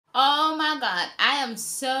Oh my god, I am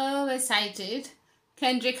so excited.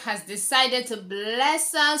 Kendrick has decided to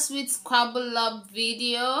bless us with Squabble Up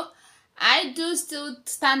video. I do still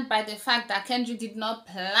stand by the fact that Kendrick did not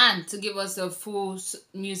plan to give us the full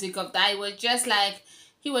music of that. It was just like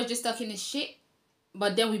he was just talking his shit,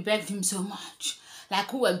 but then we begged him so much.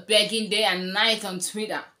 Like we were begging day and night on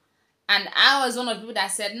Twitter. And I was one of the people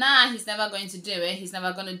that said, nah, he's never going to do it. He's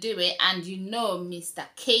never going to do it. And you know, Mr.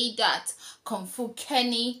 K. Dot, Kung Fu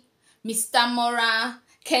Kenny, Mr. Mora,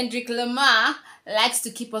 Kendrick Lamar likes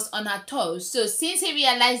to keep us on our toes. So since he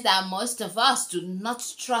realized that most of us do not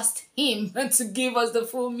trust him to give us the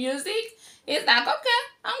full music, he's like, okay,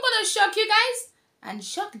 I'm going to shock you guys. And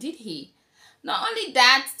shock did he. Not only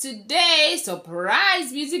that, today,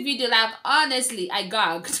 surprise music video, like honestly, I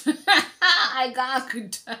gagged. I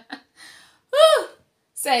gagged. Woo!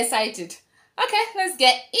 So excited. Okay, let's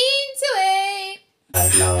get into it.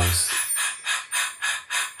 God knows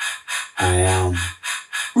I am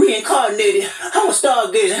reincarnated. I'm a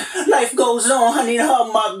stargazer. Life goes on. I need to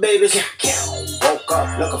hug my babies. Woke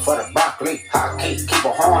up looking for the broccoli. I keep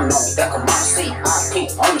a horn on me. That come my seat. I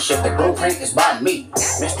keep ownership. The blueprint is by me.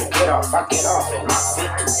 Mr. Get Off. I get off in my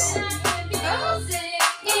feet.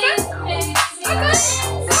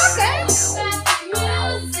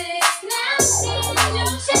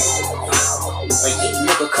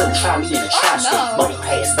 Couldn't try me in a trap street, buddy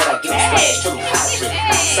pass, but I get smashed to me hot shit.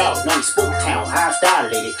 I'm soft, no spook town, eyes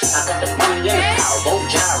dilated. I got the money and the power, won't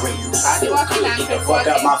gyrate. I feel good, get the fuck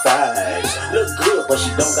out my thighs. Look good, but she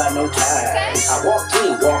don't got no ties. I walked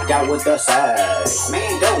in, walked out with the size.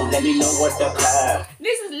 Man, don't let me know what the plan.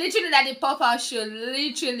 This is literally like the pop-out show,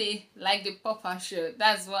 literally like the pop-out show.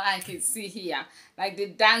 That's what I can see here. Like the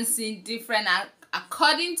dancing different,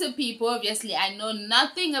 according to people, obviously I know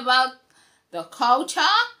nothing about the culture,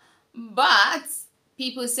 but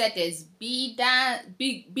people said there's B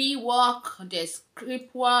work, there's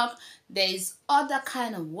crip work, there's other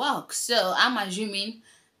kind of work. So I'm assuming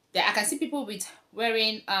that I can see people with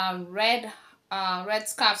wearing red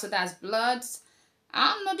scarves, so that's bloods.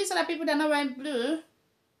 I don't know, these are the people that are not wearing blue,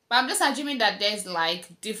 but I'm just assuming that there's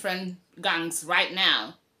like different gangs right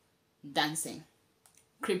now dancing,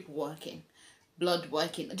 crip working, blood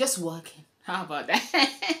working, just working. How about that?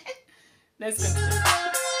 Let's continue.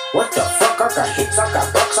 What the fuck? I got hits, I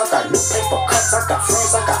got bucks, I got new paper cuts, I got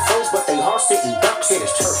friends, I got foes, but they all sitting ducks. Hit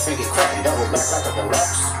his turf and get cracking double back like a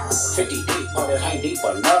deluxe. 50 deep, but it ain't deep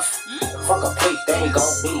enough. Fuck a plate, they ain't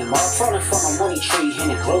gon' beat him off. Falling from a money tree,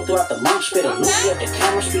 and it grow throughout the month. Spit a movie at the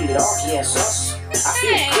camera, speed it off, yes, us. I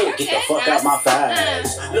feel good, get the fuck out my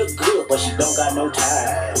thighs. Look good, but she don't got no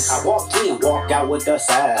ties. I walked in, walked out with the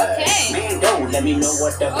size. Man, don't let me know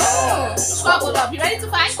what the vibe. Squabble up, you ready to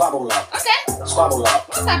fight? Squabble up. Okay. Squabble up.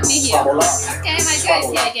 What's happening here? Squabble up. Okay, my girl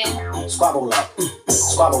is here again. Squabble up.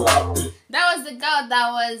 Squabble up. That was the girl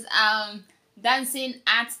that was dancing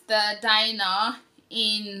at the diner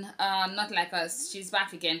in Not Like Us. She's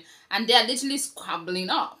back again. And they're literally squabbling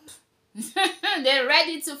up. They're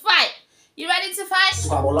ready to fight. You ready to fight?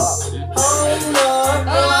 Squabble up.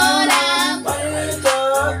 Hold up.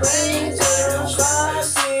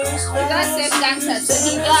 He does save gangster, so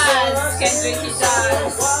he does. Kendrick, he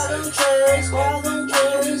does.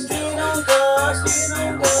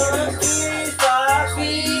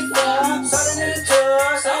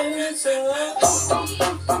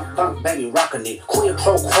 Baby rockin' it, quit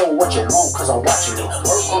pro quo what you want, cause I'm watching it.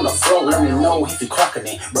 Work on the floor, let me know if you clocking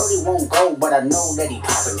it. Brody won't go, but I know that he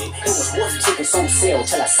popping it. It was worth tickets on sale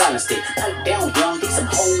till I silenced it. Pipe down, young, be some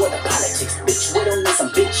hoe with the politics. Bitch with him and some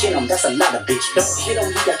bitch in him, that's a lot of bitch. Don't hit him,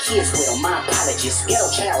 he got kids with him, my apologies. Ghetto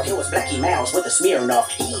child, here was Blackie Mouse with the smearing off.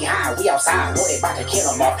 He high, we outside, boy, they about to kill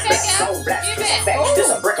him off. Black so black, this a fact, this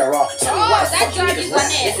a bricker off. Tell me why the fuck you niggas rap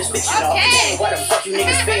if it's bitchin' off. Tell me why the fuck you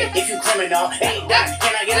niggas fed if you criminal. Ain't that,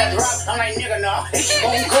 can I get a drop? I'm like nigga nah. It's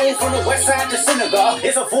bone cold from the west side to Senegal.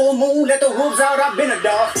 It's a full moon, let the wolves out, I've been a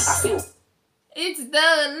dog. I feel it's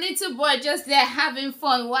the little boy just there having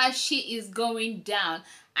fun while she is going down.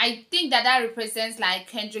 I think that represents like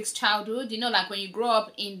Kendrick's childhood. You know, like when you grow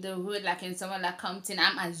up in the hood, like in somewhere like Compton.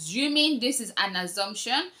 I'm assuming this is an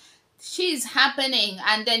assumption. She's happening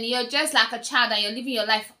and then you're just like a child and you're living your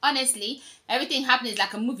life. Honestly, everything happening is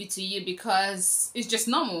like a movie to you because it's just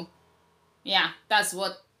normal. Yeah, that's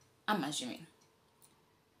what I'm assuming.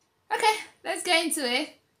 Okay, let's get into it.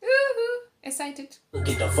 Woohoo! Excited.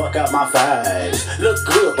 Get the fuck out my thighs. Look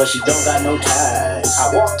good, but she don't got no ties.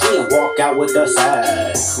 I walk in, walk out with the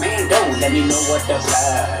size. Man, don't let me know what the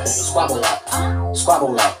prize. Squabble up,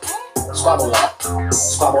 squabble up, squabble up,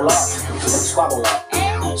 squabble up, squabble up,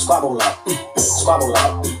 squabble up, squabble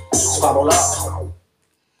up, squabble up.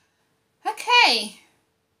 Okay.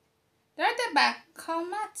 Directed by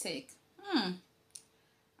Calmatic.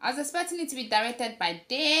 I was expecting it to be directed by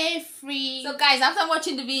Day Free. So guys, after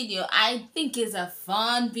watching the video, I think it's a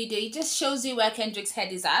fun video. It just shows you where Kendrick's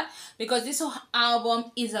head is at, because this whole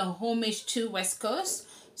album is a homage to West Coast.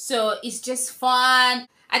 So it's just fun.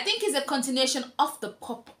 I think it's a continuation of the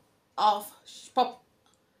pop out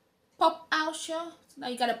show. Now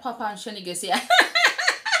you gotta pop out show, niggas. Yeah.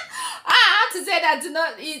 I have to say that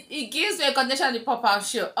it gives me a condition of the pop-out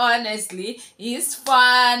show. Honestly, it's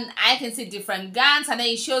fun. I can see different gangs, and then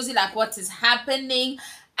it shows you like what is happening.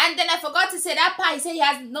 And then I forgot to say that part. He said he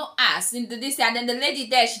has no ass in this, and then the lady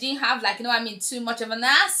there, she didn't have, like, you know what I mean, too much of an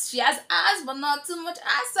ass. She has ass, but not too much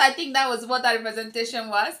ass. So I think that was what that representation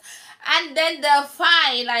was. And then the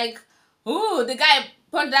fight, like, ooh, the guy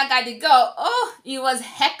punched that guy to go. Oh, it was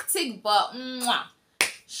hectic, but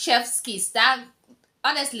chef's kiss. That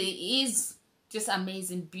honestly is just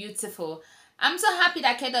amazing, beautiful. I'm so happy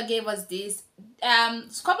that Kendrick gave us this.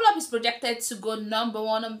 Squabble Up is projected to go #1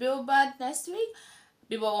 on Billboard next week,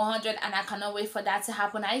 Billboard 100, and I cannot wait for that to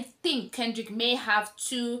happen. I think Kendrick may have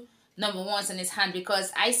 2 #1s in his hand,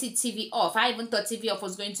 because I see TV Off. I even thought TV Off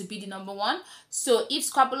was going to be the #1. So if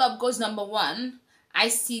Squabble Up goes #1, I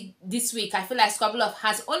see this week, I feel like Squabble Up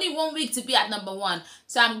has only 1 week to be at #1.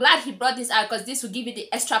 So I'm glad he brought this out, because this will give you the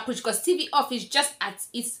extra push, because TV Off is just at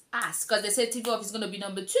its ass, because they said TV Off is going to be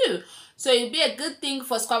 #2. So it'll be a good thing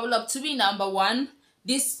for Squabble Up to be #1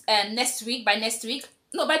 this next week, by this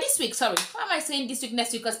week, sorry. Why am I saying this week,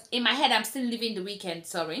 next week? Because in my head, I'm still living the weekend,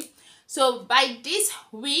 sorry. So by this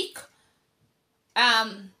week,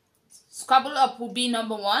 Squabble Up will be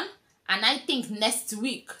 #1. And I think next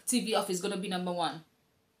week, TV Off is going to be #1.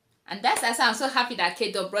 And that's why I'm so happy that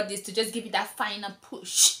K-Dub brought this, to just give it that final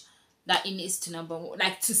push that it needs to #1.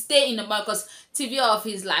 Like, to stay in the market, because TV Off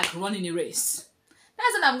is like running a race.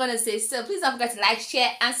 That's what I'm going to say. So please don't forget to like,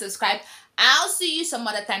 share, and subscribe. I'll see you some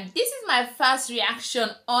other time. This is my first reaction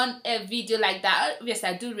on a video like that. Obviously,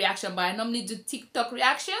 I do reaction, but I normally do TikTok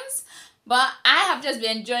reactions. But I have just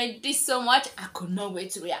been enjoying this so much, I could not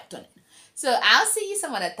wait to react on it. So I'll see you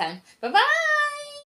some other time. Bye-bye.